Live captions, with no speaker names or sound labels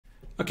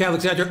Okay,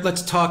 Alexander,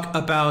 let's talk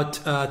about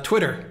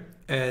Twitter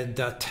and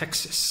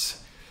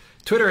Texas.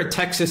 Twitter and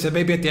Texas, and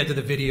maybe at the end of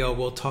the video,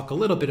 we'll talk a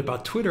little bit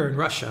about Twitter and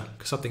Russia,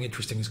 because something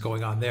interesting is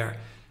going on there.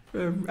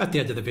 At the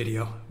end of the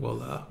video,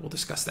 we'll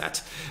discuss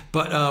that.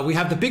 But we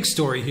have the big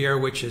story here,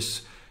 which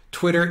is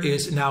Twitter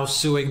is now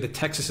suing the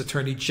Texas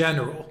Attorney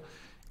General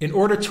in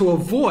order to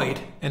avoid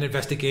an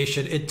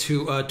investigation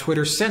into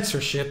Twitter's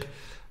censorship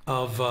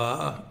of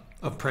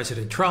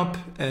President Trump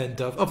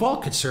and of all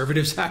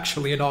conservatives,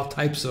 actually, and all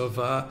types of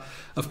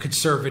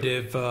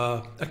conservative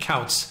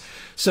accounts.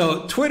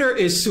 So Twitter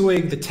is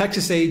suing the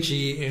Texas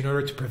AG in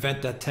order to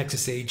prevent that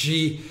Texas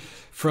AG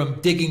from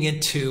digging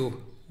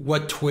into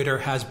what Twitter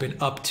has been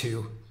up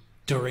to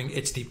during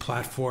its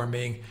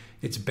deplatforming,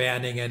 its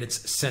banning, and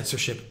its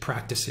censorship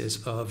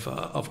practices of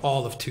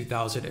all of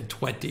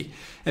 2020.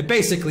 And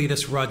basically,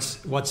 this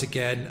runs once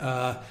again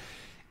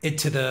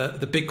into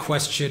the big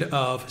question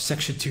of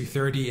Section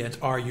 230 and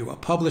are you a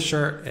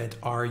publisher and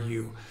are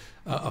you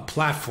a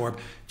platform?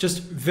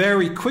 Just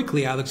very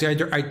quickly,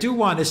 Alexander, I do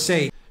want to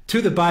say,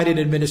 to the Biden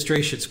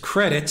administration's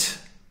credit,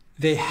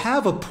 they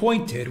have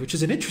appointed, which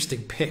is an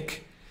interesting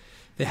pick,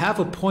 they have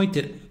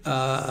appointed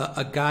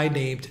a guy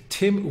named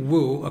Tim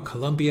Wu, a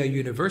Columbia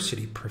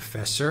University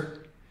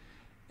professor,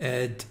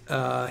 and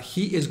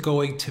he is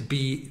going to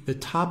be the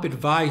top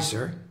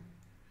advisor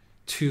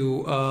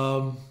to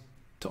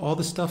all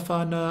the stuff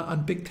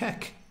on big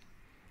tech.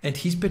 And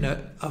he's been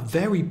a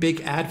very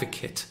big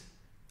advocate,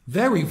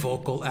 very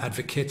vocal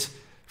advocate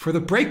for the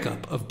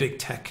breakup of big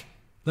tech.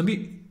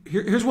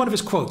 Here's one of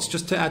his quotes,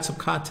 just to add some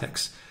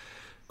context.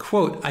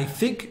 Quote, "I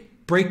think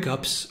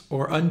breakups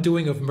or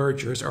undoing of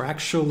mergers are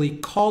actually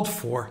called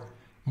for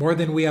more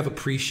than we have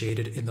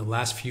appreciated in the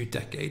last few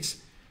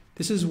decades."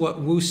 This is what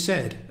Wu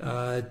said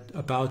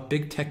about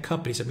big tech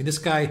companies. I mean, this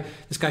guy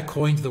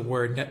coined the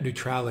word net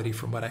neutrality,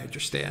 from what I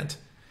understand.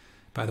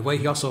 By the way,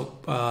 he also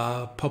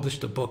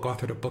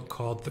authored a book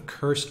called The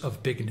Curse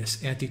of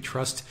Bigness,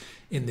 Antitrust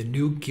in the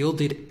New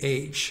Gilded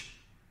Age.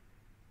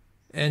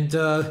 And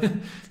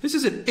this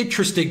is an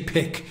interesting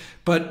pick,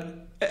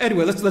 but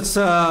anyway, let's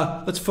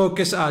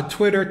focus on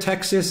Twitter,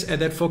 Texas, and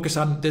then focus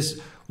on this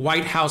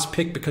White House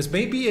pick, because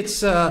maybe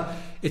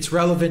it's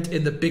relevant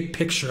in the big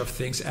picture of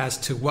things as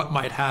to what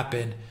might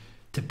happen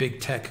to big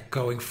tech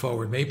going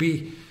forward.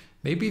 Maybe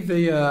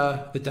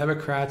the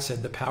Democrats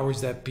and the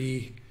powers that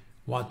be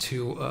want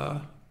to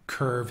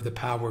curve the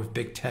power of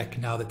big tech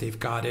now that they've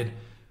gotten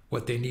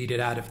what they needed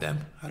out of them.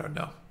 I don't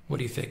know. What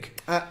do you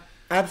think?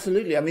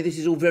 Absolutely. I mean, this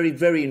is all very,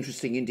 very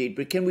interesting indeed.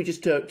 But can we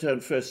just turn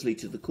firstly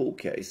to the court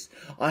case?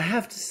 I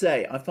have to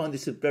say, I find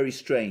this a very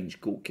strange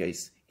court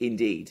case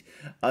indeed.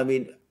 I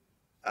mean,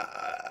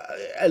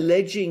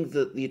 alleging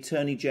that the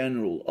Attorney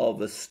General of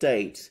a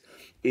state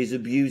is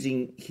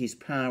abusing his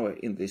power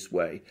in this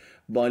way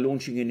by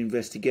launching an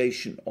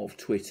investigation of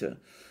Twitter.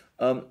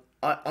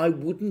 I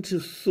wouldn't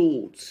have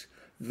thought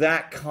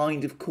that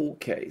kind of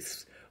court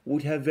case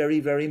would have very,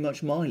 very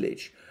much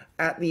mileage.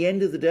 At the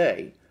end of the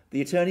day,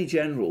 the Attorney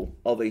General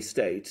of a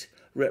state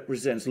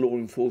represents law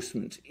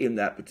enforcement in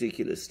that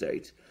particular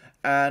state.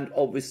 And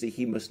obviously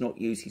he must not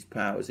use his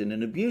powers in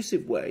an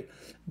abusive way,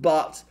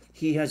 but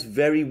he has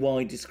very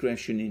wide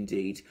discretion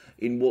indeed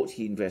in what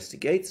he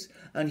investigates,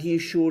 and he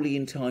is surely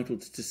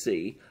entitled to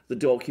see the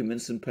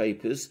documents and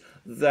papers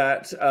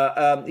that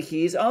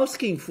he is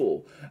asking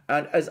for.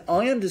 And as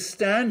I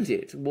understand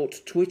it,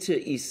 what Twitter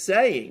is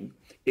saying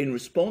in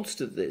response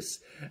to this,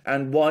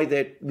 and why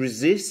they're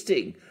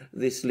resisting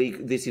this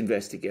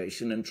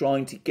investigation and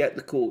trying to get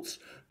the courts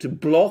to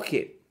block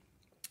it,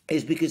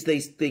 is because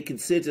they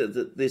consider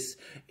that this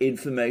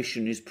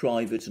information is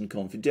private and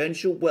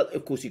confidential. Well,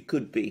 of course, it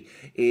could be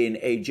in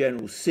a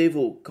general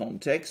civil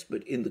context,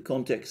 but in the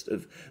context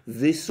of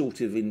this sort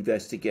of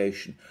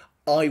investigation,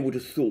 I would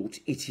have thought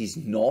it is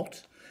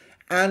not.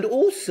 And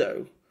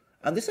also,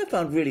 and this I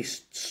found really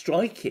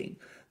striking,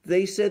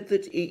 they said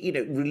that,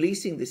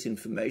 releasing this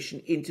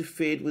information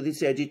interfered with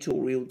its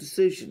editorial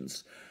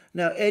decisions.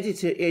 Now,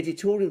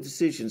 editorial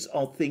decisions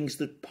are things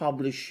that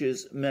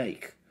publishers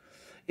make.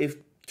 If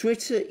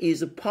Twitter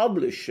is a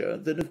publisher,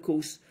 then of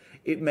course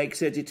it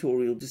makes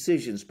editorial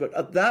decisions. But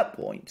at that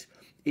point,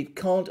 it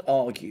can't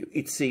argue,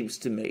 it seems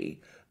to me,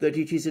 that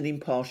it is an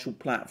impartial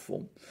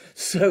platform.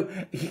 So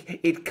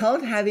it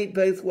can't have it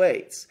both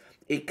ways.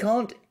 It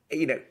can't,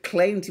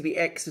 claim to be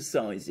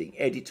exercising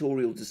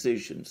editorial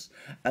decisions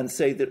and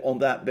say that on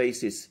that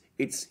basis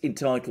it's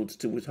entitled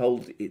to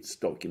withhold its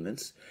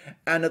documents,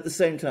 and at the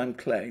same time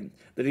claim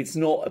that it's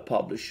not a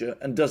publisher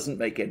and doesn't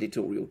make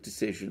editorial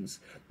decisions,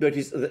 but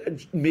is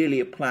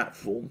merely a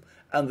platform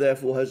and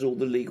therefore has all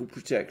the legal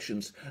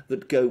protections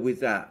that go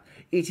with that.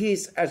 It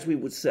is, as we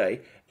would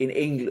say in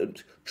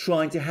England,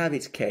 trying to have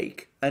its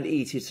cake and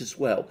eat it as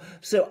well.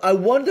 So I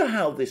wonder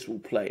how this will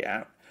play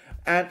out.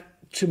 And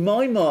to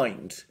my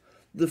mind,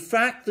 the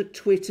fact that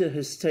Twitter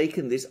has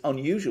taken this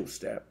unusual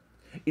step,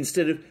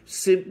 instead of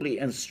simply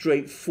and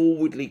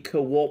straightforwardly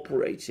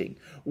cooperating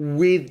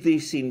with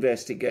this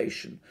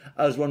investigation,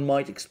 as one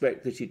might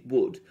expect that it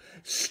would,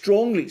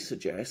 strongly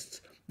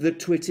suggests that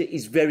Twitter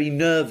is very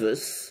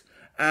nervous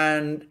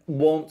and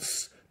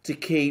wants to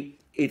keep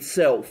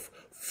itself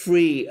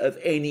free of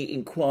any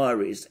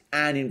inquiries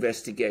and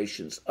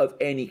investigations of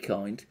any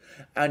kind,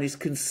 and is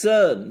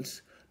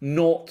concerned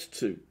not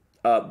to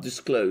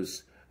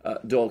disclose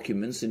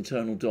documents,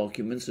 internal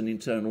documents and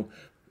internal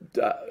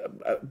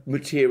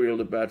material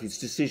about its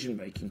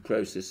decision-making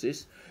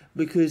processes,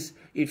 because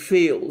it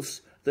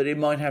feels that it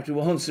might have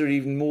to answer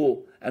even more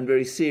and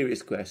very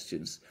serious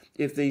questions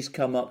if these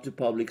come up to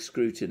public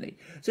scrutiny.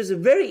 So it's a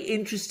very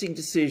interesting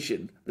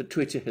decision that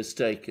Twitter has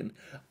taken.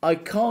 I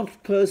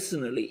can't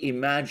personally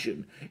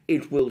imagine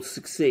it will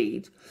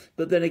succeed,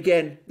 but then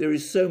again, there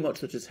is so much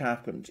that has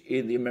happened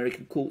in the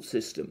American court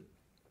system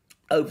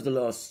over the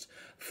last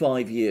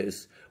 5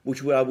 years,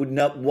 which I would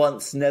not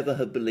once never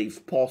have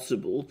believed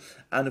possible,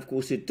 and of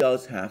course it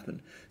does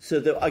happen. So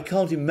that I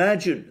can't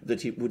imagine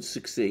that it would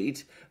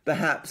succeed.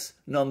 Perhaps,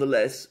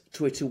 nonetheless,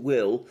 Twitter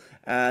will,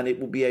 and it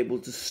will be able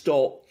to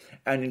stop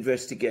an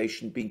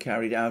investigation being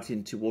carried out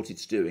into what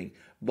it's doing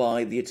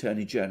by the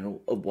Attorney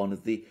General of one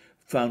of the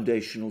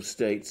foundational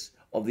states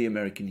of the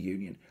American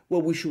Union.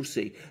 Well, we shall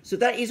see. So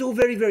that is all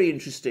very, very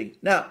interesting.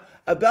 Now,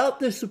 about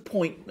this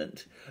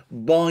appointment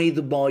by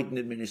the Biden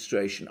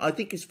administration, I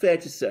think it's fair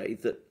to say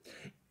that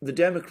the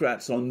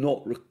Democrats are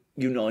not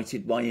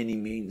united by any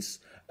means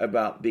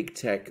about big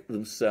tech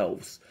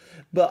themselves.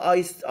 But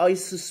I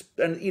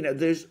suspect, you know,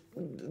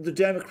 the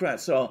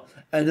Democrats are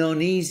an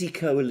uneasy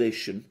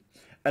coalition,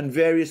 and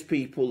various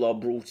people are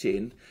brought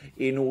in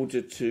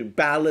order to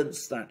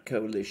balance that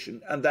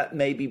coalition. And that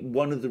may be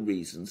one of the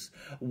reasons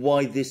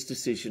why this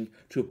decision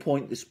to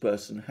appoint this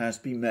person has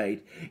been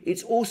made.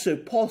 It's also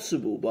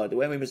possible, by the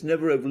way, we must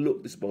never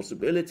overlook this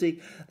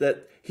possibility,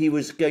 that he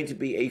was going to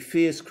be a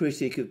fierce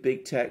critic of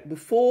big tech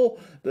before,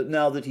 but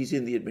now that he's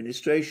in the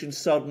administration,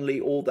 suddenly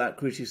all that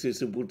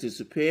criticism will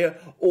disappear,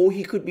 or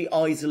he could be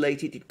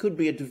isolated. It could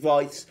be a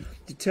device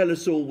to tell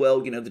us all,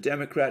 well, you know, the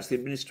Democrats, the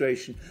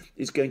administration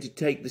is going to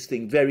take this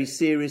thing very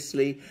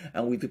seriously,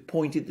 and we've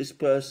appointed this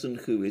person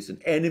who is an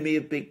enemy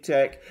of big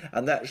tech,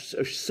 and that's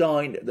a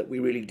sign that we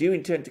really do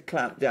intend to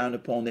clamp down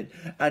upon it.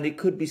 And it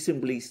could be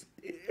simply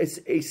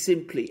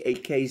a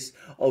case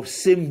of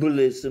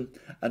symbolism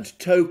and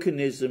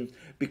tokenism,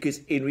 because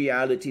in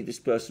reality this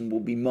person will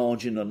be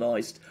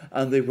marginalized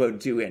and they won't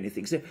do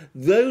anything. So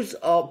those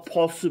are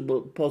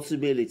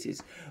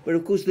possibilities. But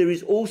of course there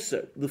is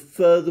also the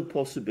further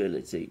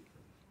possibility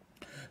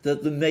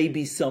that there may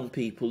be some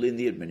people in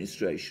the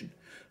administration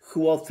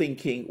who are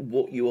thinking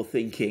what you are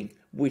thinking,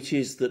 which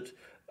is that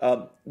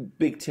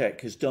big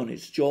tech has done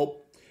its job.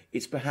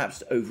 It's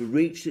perhaps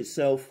overreached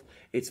itself.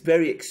 It's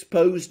very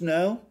exposed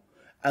now,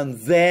 and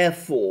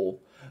therefore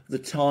the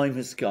time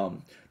has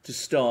come to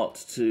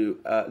start to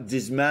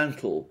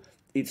dismantle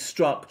its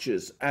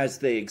structures as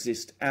they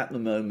exist at the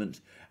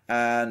moment,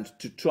 and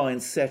to try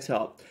and set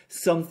up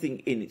something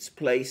in its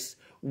place,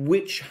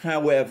 which,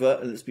 however,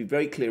 and let's be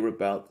very clear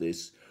about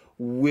this,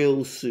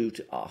 will suit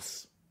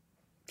us.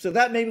 So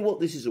that may be what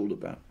this is all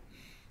about.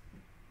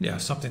 Yeah,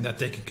 something that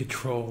they can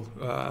control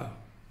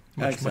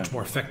much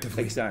more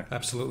effectively. Exactly.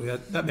 Absolutely.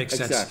 That makes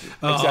sense.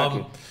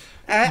 Exactly.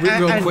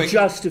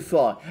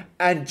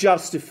 And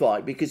justify,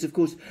 because of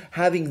course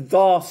having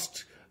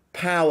vast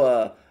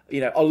power,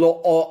 you know, a lot,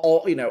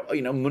 or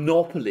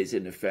monopolies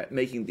in effect,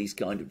 making these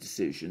kind of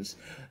decisions,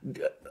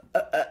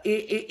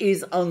 it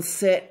is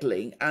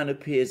unsettling and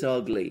appears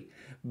ugly.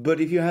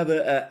 But if you have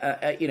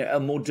a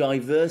more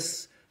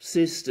diverse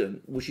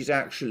system, which is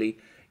actually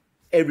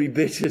every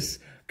bit as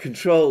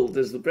controlled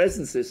as the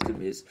present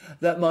system is,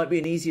 that might be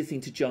an easier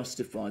thing to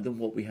justify than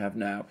what we have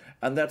now.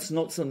 And that's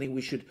not something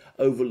we should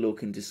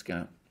overlook and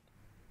discount.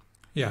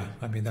 Yeah,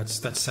 I mean, that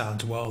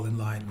sounds well in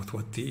line with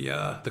what the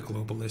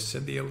globalists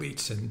and the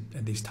elites and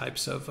these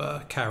types of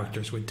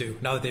characters would do.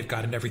 Now that they've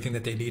gotten everything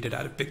that they needed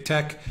out of big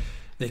tech,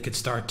 they could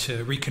start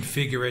to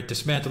reconfigure it,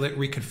 dismantle it,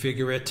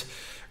 reconfigure it,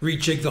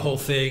 rejig the whole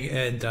thing,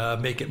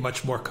 and make it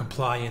much more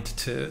compliant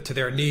to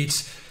their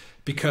needs.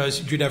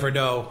 Because you never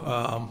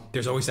know,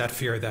 there's always that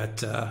fear that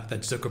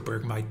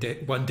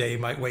Zuckerberg one day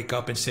might wake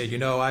up and say, you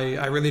know,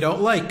 I really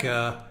don't like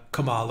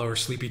Kamala or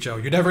Sleepy Joe.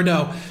 You never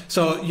know.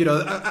 So, you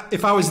know,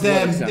 if I was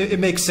them, it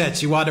makes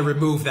sense. You want to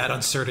remove that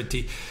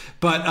uncertainty.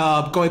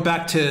 But going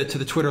back to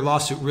the Twitter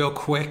lawsuit real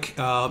quick,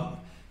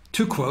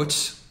 two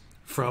quotes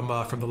from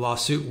the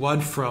lawsuit,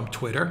 one from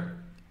Twitter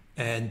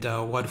and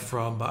one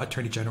from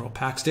Attorney General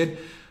Paxton.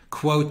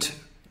 Quote,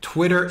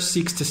 Twitter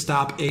seeks to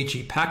stop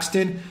AG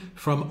Paxton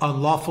from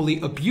unlawfully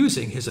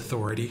abusing his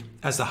authority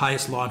as the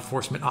highest law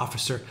enforcement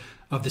officer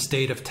of the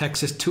state of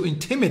Texas to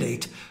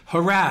intimidate,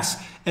 harass,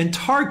 and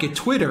target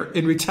Twitter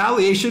in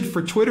retaliation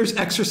for Twitter's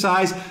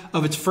exercise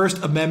of its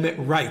First Amendment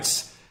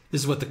rights.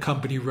 This is what the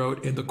company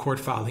wrote in the court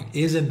filing.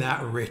 Isn't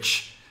that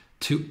rich?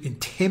 To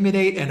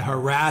intimidate and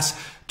harass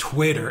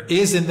Twitter.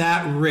 Isn't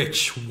that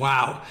rich?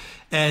 Wow.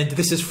 And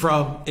this is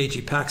from AG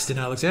Paxton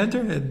Alexander,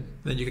 and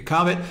then you can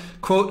comment,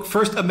 quote,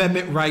 First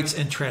Amendment rights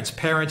and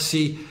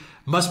transparency.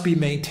 must be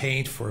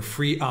maintained for a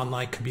free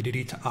online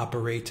community to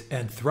operate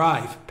and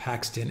thrive,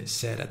 Paxton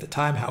said at the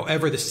time.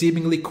 However, the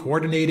seemingly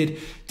coordinated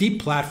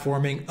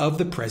deplatforming of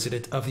the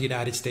President of the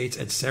United States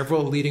and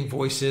several leading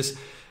voices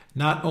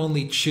not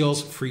only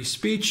chills free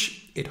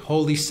speech, it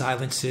wholly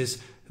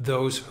silences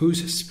those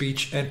whose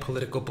speech and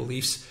political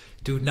beliefs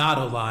do not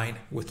align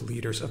with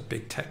leaders of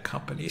big tech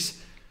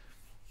companies.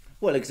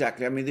 Well,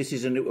 exactly. I mean, this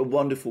is a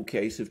wonderful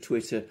case of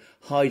Twitter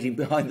hiding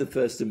behind the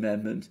First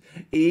Amendment,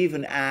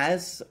 even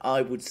as,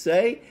 I would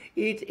say,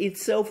 it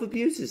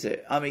self-abuses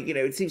it. I mean,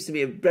 it seems to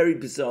me a very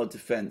bizarre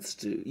defense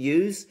to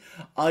use.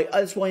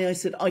 That's why I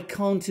said I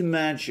can't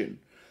imagine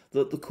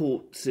that the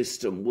court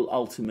system will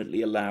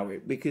ultimately allow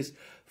it, because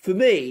for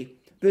me,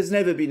 there's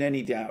never been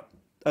any doubt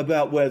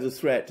about where the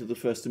threat to the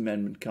First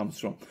Amendment comes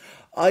from.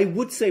 I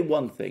would say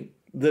one thing,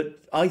 that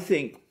I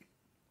think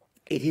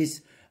it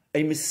is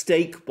a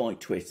mistake by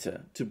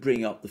Twitter to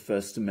bring up the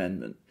First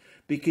Amendment,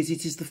 because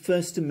it is the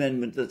First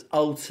Amendment that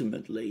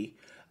ultimately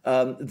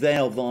they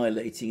are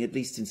violating, at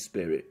least in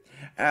spirit.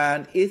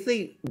 And if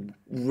they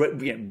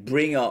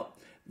bring up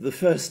the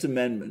First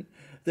Amendment,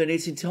 then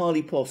it's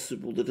entirely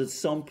possible that at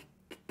some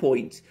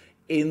point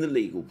in the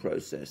legal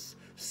process,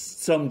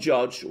 some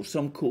judge or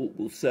some court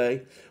will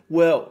say,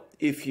 well,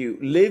 if you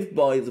live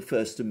by the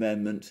First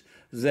Amendment,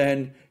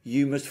 then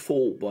you must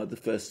fall by the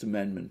First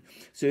Amendment.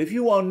 So if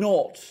you are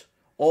not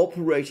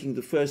operating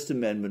the First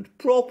Amendment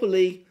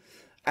properly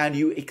and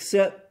you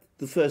accept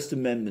the First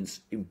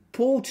Amendment's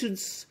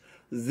importance,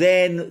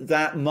 then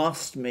that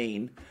must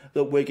mean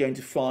that we're going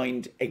to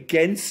find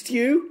against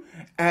you,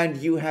 and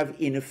you have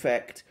in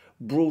effect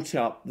brought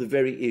up the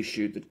very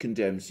issue that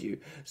condemns you.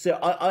 So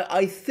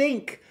I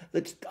think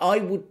that I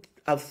would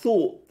have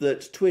thought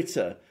that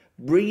Twitter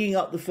bringing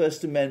up the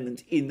First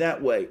Amendment in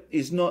that way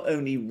is not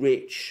only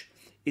rich,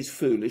 is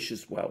foolish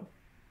as well.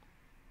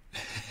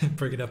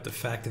 Bringing up the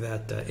fact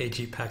that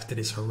AG Paxton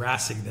is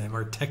harassing them,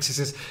 or Texas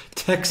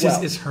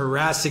is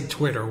harassing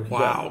Twitter.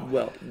 Wow.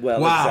 Well,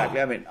 wow.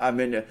 Exactly. I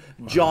mean, a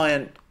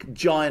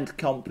giant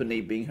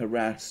company being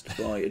harassed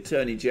by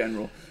Attorney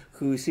General,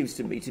 who seems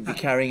to me to be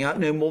carrying out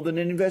no more than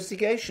an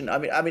investigation. I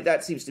mean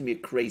that seems to me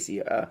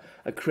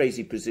a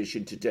crazy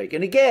position to take.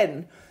 And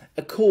again,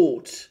 a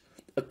court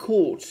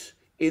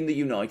in the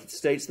United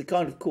States, the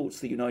kind of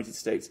courts the United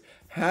States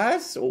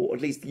has, or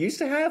at least used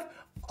to have,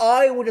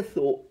 I would have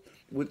thought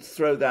would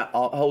throw that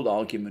whole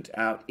argument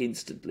out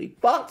instantly.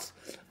 But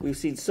we've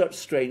seen such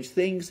strange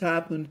things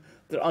happen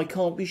that I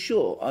can't be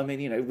sure. I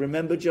mean,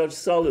 remember Judge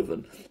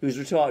Sullivan, who's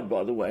retired,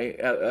 by the way,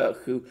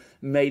 who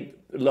made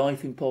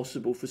life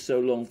impossible for so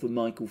long for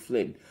Michael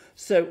Flynn.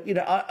 So,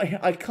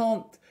 I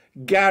can't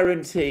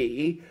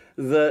guarantee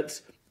that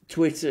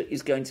Twitter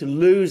is going to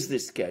lose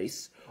this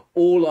case.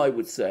 All I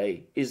would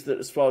say is that,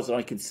 as far as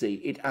I can see,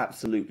 it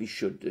absolutely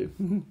should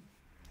do.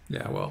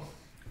 Yeah, well,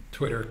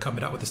 Twitter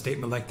coming out with a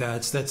statement like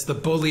that, that's the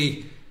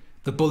bully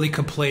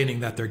complaining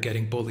that they're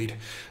getting bullied.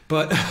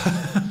 But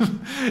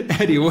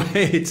anyway,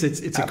 it's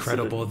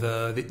incredible.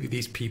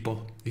 These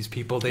people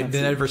they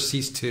never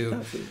cease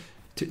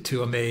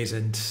to amaze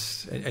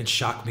and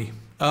shock me.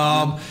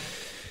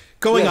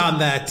 Going on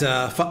that,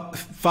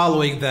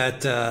 following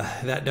that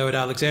note,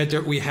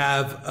 Alexander, we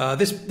have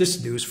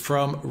this news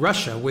from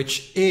Russia,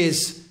 which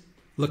is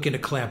looking to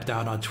clamp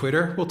down on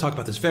Twitter. We'll talk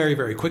about this very,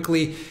 very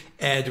quickly.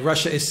 And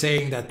Russia is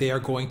saying that they are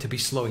going to be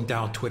slowing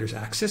down Twitter's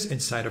access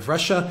inside of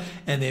Russia,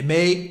 and they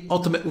may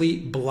ultimately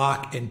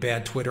block and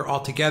ban Twitter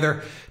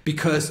altogether,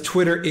 because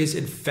Twitter is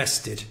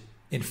infected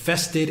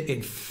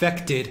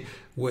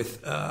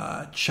with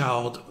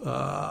child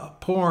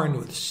porn,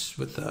 with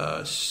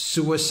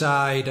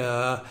suicide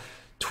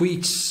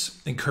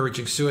tweets,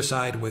 encouraging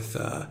suicide, with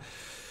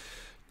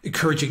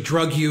encouraging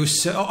drug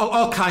use,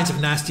 all kinds of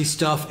nasty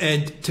stuff.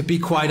 And to be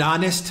quite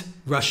honest,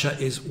 Russia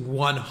is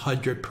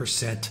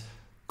 100%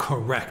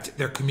 correct.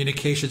 Their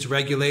communications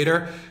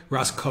regulator,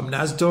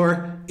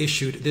 Roskomnadzor,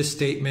 issued this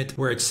statement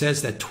where it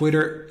says that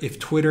if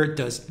Twitter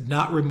does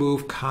not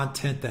remove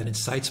content that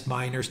incites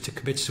minors to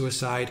commit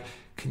suicide,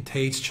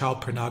 contains child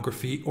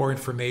pornography, or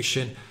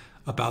information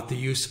about the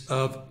use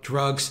of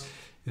drugs,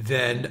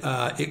 then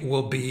it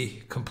will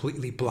be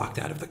completely blocked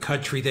out of the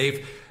country.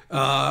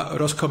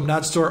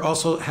 Roskomnadzor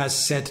also has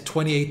sent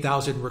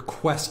 28,000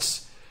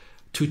 requests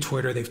to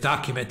Twitter. They've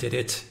documented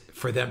it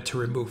for them to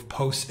remove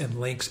posts and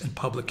links and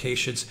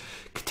publications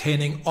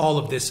containing all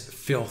of this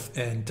filth.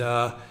 And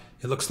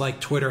it looks like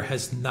Twitter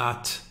has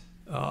not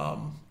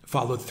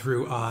followed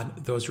through on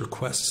those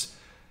requests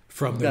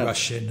from the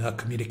Russian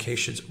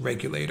communications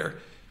regulator.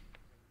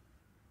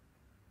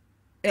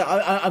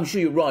 Yeah, I'm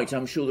sure you're right.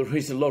 I'm sure there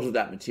is a lot of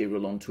that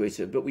material on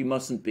Twitter, but we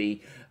mustn't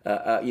be,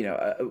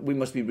 we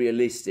must be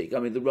realistic. I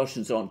mean, the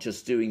Russians aren't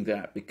just doing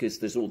that because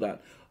there's all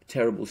that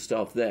terrible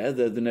stuff there.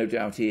 There no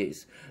doubt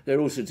is.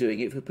 They're also doing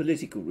it for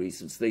political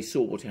reasons. They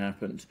saw what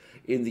happened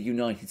in the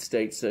United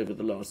States over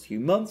the last few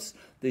months.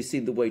 They've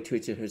seen the way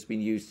Twitter has been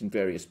used in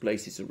various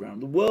places around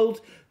the world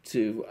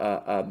to,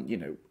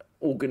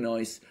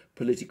 organise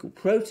political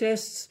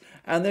protests,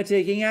 and they're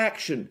taking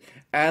action.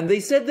 And they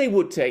said they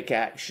would take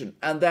action,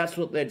 and that's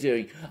what they're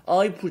doing.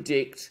 I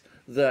predict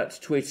that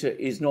Twitter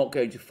is not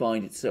going to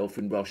find itself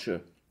in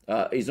Russia,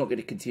 is not going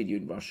to continue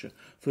in Russia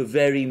for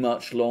very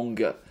much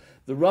longer.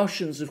 The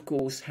Russians, of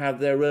course, have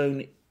their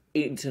own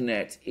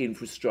internet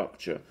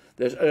infrastructure,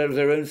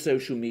 their own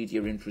social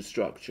media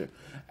infrastructure.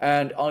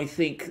 And I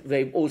think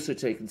they've also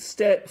taken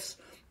steps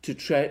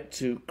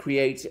to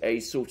create a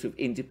sort of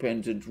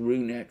independent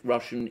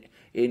Russian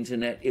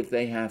internet if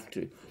they have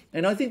to.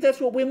 And I think that's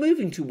what we're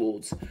moving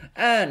towards.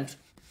 And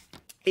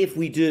if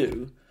we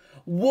do,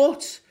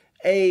 what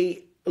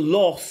a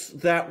loss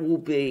that will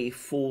be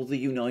for the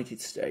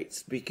United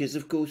States. Because,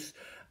 of course,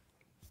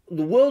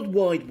 the World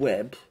Wide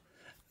Web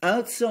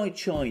outside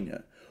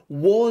China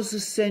was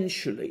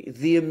essentially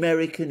the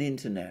American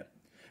internet.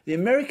 The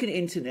American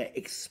internet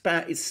it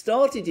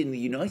started in the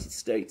United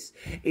States.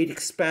 It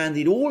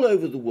expanded all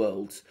over the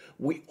world.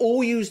 We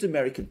all used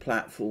American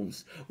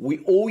platforms. We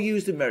all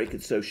used American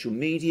social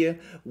media.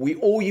 We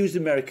all used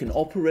American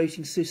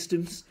operating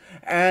systems.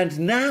 And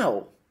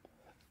now,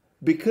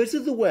 because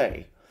of the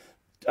way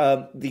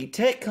the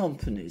tech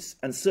companies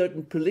and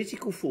certain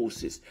political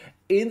forces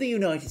in the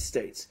United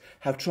States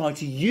have tried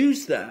to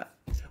use that,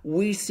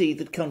 we see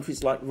that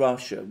countries like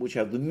Russia, which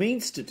have the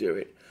means to do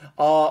it,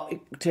 are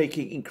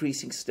taking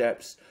increasing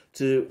steps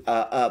to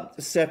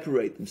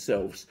separate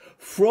themselves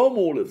from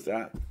all of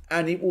that,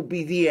 and it will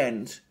be the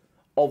end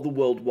of the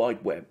World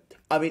Wide Web.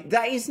 I mean,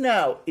 that is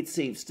now, it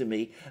seems to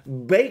me,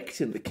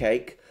 baked in the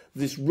cake.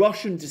 This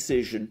Russian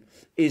decision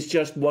is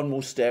just one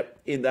more step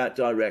in that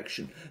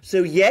direction.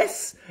 So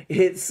yes,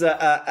 it's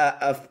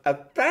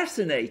a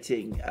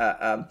fascinating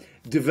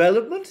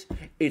development.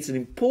 It's an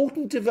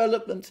important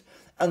development.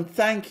 And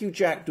thank you,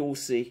 Jack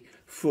Dorsey,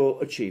 for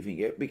achieving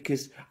it,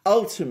 because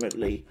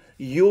ultimately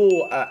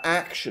your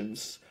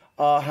actions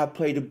have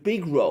played a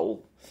big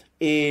role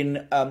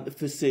in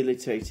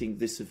facilitating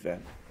this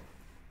event.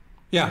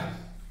 Yeah.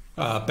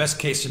 Best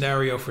case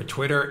scenario for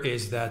Twitter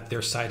is that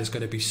their site is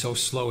going to be so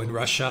slow in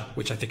Russia,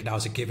 which I think now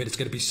is a given. It's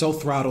going to be so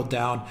throttled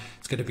down.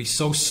 It's going to be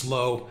so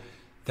slow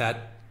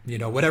that, you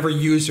know, whatever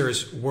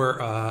users were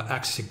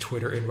accessing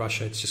Twitter in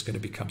Russia, it's just going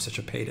to become such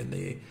a pain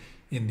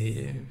in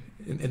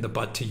the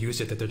butt to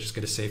use it that they're just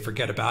going to say,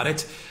 forget about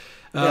it.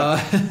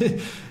 Yeah.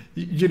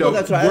 You know,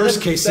 well, right.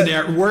 worst case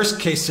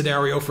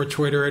scenario for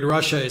Twitter in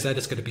Russia is that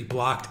it's going to be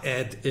blocked.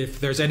 And if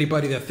there's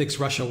anybody that thinks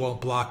Russia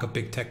won't block a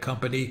big tech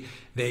company,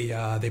 they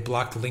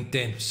blocked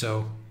LinkedIn.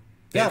 So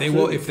they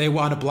will, if they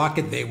want to block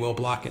it, they will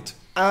block it.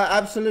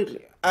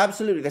 Absolutely,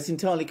 that's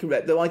entirely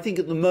correct. Though I think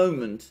at the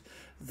moment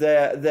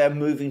they're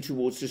moving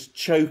towards just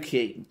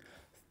choking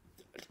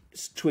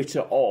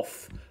Twitter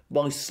off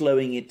by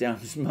slowing it down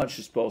as much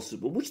as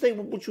possible, which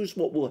was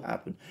what will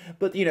happen.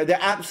 But, you know, they're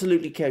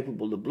absolutely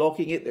capable of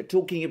blocking it. They're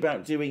talking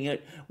about doing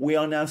it. We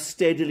are now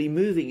steadily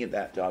moving in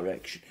that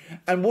direction.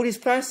 And what is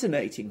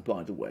fascinating,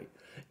 by the way,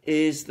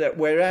 is that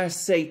whereas,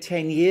 say,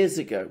 10 years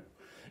ago,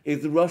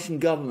 if the Russian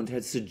government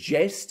had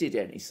suggested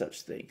any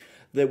such thing,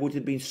 there would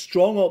have been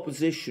strong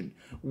opposition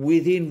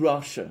within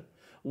Russia.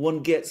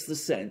 One gets the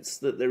sense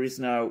that there is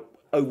now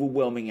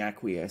overwhelming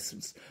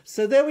acquiescence.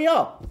 So there we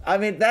are. I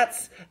mean,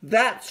 that's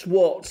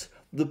what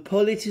the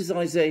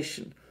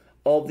politicization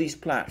of these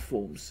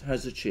platforms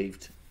has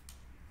achieved.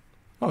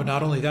 Oh,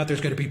 not only that, there's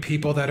going to be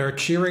people that are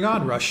cheering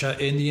on Russia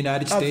in the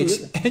United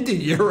States and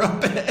in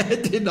Europe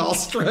and in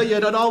Australia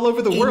and all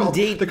over the world.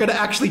 They're going to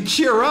actually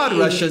cheer on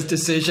Russia's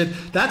decision.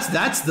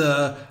 That's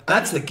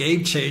the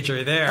game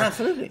changer there.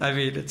 Absolutely. I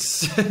mean,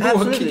 it's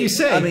what can you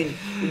say? I mean,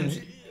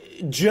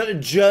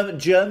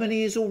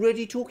 Germany is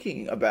already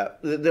talking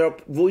about. There are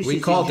voices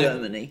in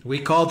Germany. We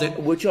called it.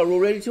 Which are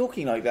already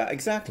talking like that.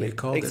 Exactly. We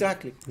called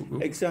exactly.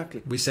 it.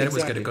 Exactly. We said it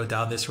was going to go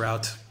down this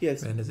route.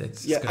 Yes. And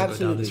it's going to go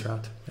down this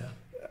route. Yeah.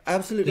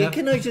 Absolutely. Yeah.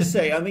 Can I just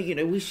say? I mean, you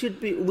know, we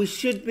should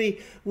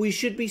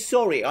be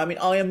sorry. I mean,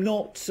 we're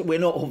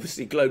not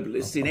obviously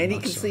globalists in any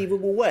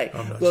conceivable way.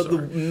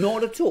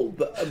 Not at all.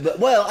 But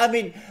well, I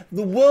mean,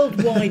 the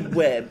World Wide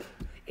Web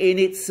in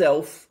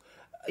itself,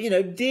 you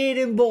know, did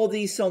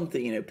embody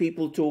something, you know,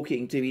 people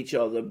talking to each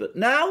other. But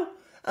now,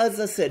 as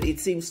I said, it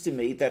seems to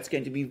me that's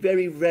going to be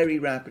very, very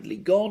rapidly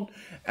gone.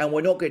 And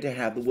we're not going to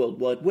have the World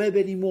Wide Web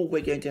anymore.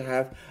 We're going to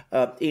have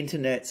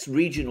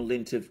regional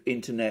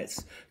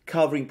internets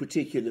covering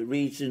particular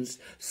regions.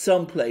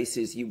 Some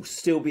places you will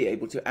still be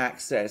able to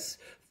access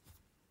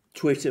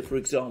Twitter, for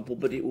example,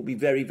 but it will be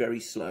very, very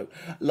slow.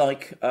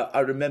 Like I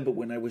remember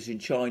when I was in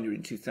China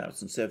in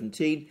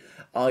 2017,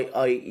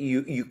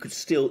 you could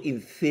still,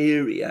 in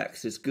theory,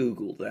 access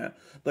Google there,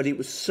 but it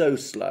was so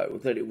slow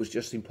that it was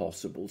just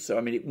impossible. So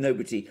I mean,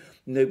 nobody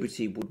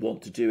would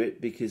want to do it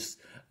because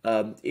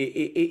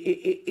it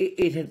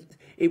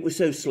was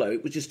so slow.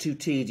 It was just too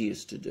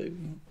tedious to do.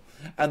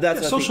 And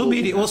that's social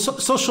media. Well,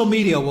 social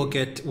media will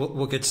get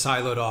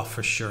siloed off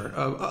for sure.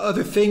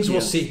 Other things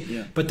we'll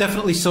see, but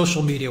definitely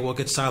social media will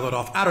get siloed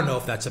off. I don't know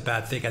if that's a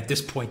bad thing at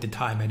this point in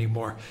time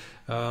anymore.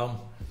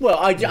 Well,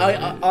 I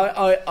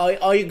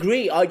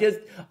agree. I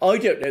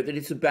don't know that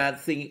it's a bad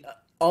thing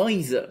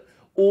either.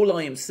 All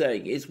I am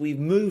saying is we've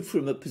moved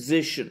from a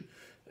position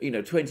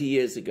 20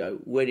 years ago,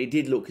 when it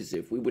did look as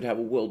if we would have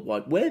a World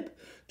Wide Web,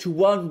 to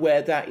one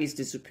where that is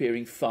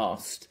disappearing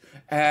fast.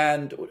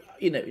 And,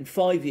 in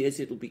 5 years,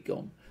 it'll be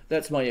gone.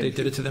 That's my opinion. They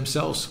did it to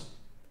themselves.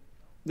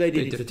 They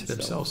did it to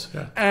themselves.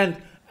 Yeah.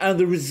 And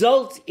the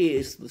result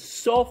is the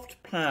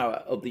soft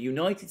power of the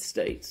United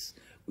States,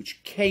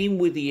 which came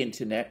with the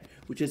internet,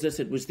 which, as I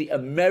said, was the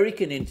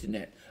American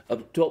internet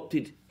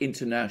adopted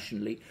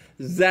internationally.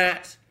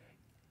 That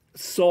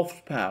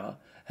soft power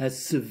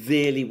has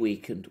severely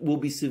weakened, will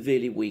be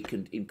severely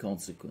weakened in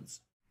consequence.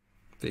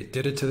 They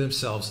did it to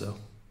themselves, though.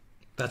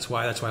 That's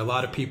why a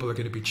lot of people are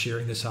going to be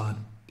cheering this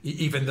on,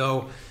 even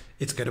though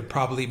it's going to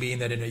probably mean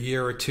that in a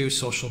year or two,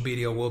 social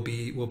media will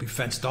be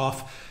fenced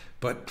off.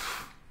 But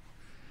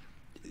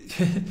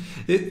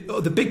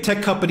the big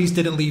tech companies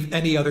didn't leave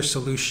any other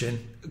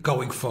solution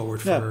going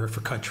forward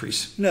for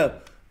countries. No,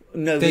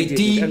 they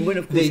didn't. And when,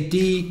 of course, they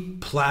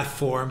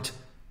deplatformed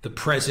the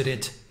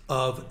president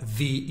of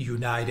the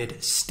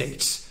United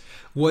States.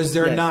 Was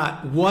there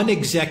not one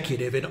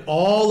executive in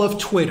all of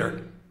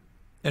Twitter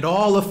and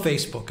all of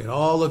Facebook and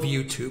all of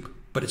YouTube,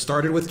 but it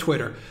started with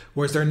Twitter,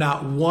 was there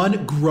not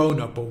one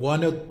grown-up or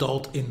one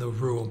adult in the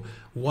room,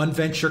 one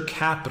venture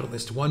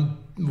capitalist, one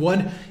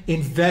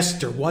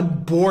investor,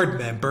 one board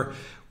member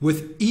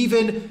with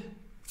even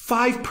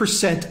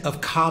 5% of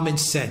common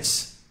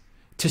sense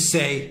to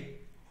say,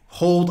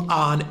 hold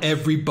on,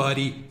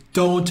 everybody,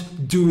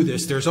 don't do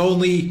this. There's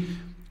only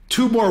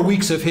 2 more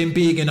weeks of him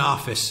being in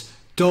office.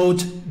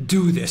 Don't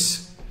do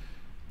this.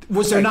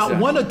 Was there not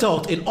one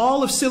adult in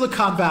all of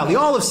Silicon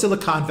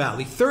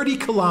Valley, 30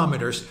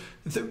 kilometers,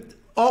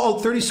 all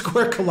 30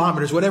 square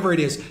kilometers, whatever it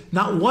is,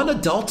 not one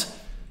adult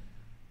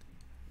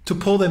to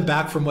pull them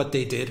back from what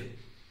they did?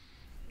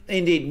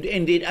 Indeed.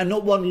 And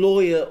not one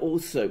lawyer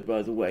also,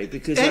 by the way,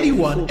 because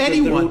anyone,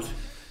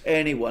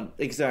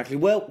 exactly.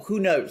 Well, who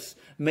knows?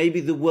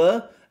 Maybe there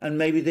were, and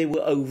maybe they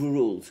were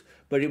overruled.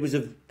 But it was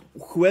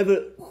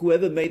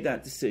whoever made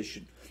that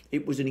decision,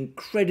 it was an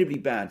incredibly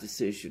bad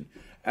decision.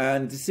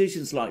 And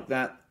decisions like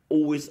that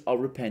always are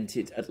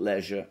repented at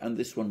leisure, and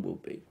this one will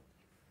be.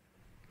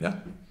 Yeah.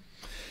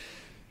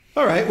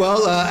 All right.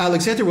 Well,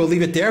 Alexander, we'll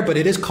leave it there, but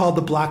it is called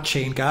the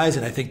blockchain, guys,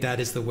 and I think that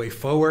is the way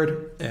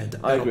forward. And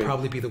that'll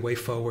probably be the way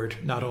forward,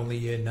 not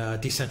only in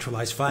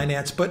decentralized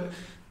finance, but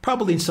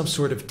probably in some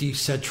sort of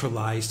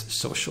decentralized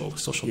social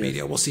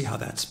media. We'll see how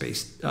that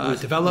space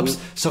develops.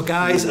 So,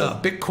 guys,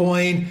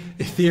 Bitcoin,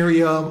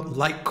 Ethereum,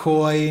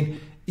 Litecoin,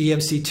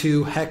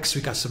 EMC2, Hex,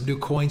 we got some new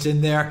coins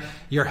in there.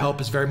 Your help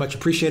is very much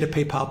appreciated.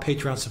 PayPal,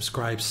 Patreon,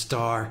 subscribe,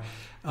 star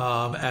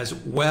as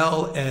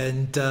well.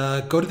 And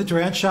go to the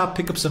Duran shop,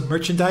 pick up some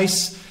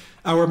merchandise.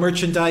 Our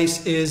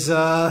merchandise is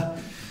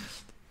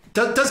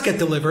does get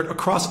delivered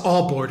across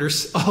all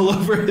borders, all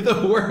over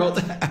the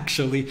world,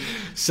 actually.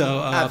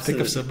 So pick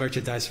up some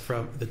merchandise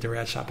from the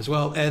Duran shop as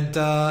well. And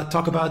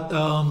talk about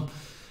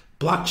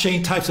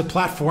blockchain types of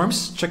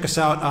platforms. Check us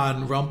out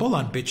on Rumble,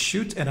 on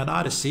BitChute, and on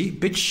Odyssey.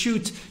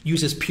 BitChute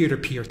uses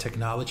peer-to-peer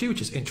technology,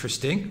 which is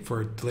interesting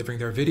for delivering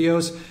their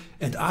videos.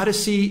 And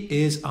Odyssey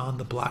is on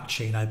the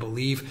blockchain. I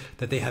believe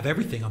that they have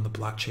everything on the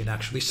blockchain,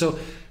 actually. So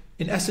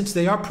in essence,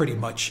 they are pretty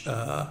much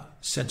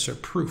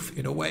censor-proof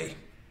in a way.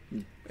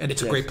 And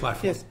it's a great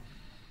platform. Yes,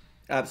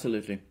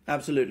 absolutely.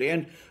 Absolutely.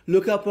 And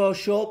look up our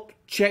shop.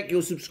 Check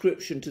your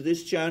subscription to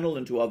this channel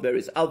and to our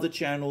various other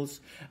channels.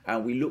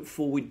 And we look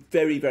forward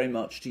very, very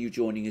much to you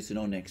joining us in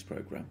our next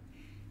program.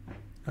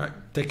 All right.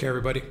 Take care,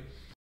 everybody.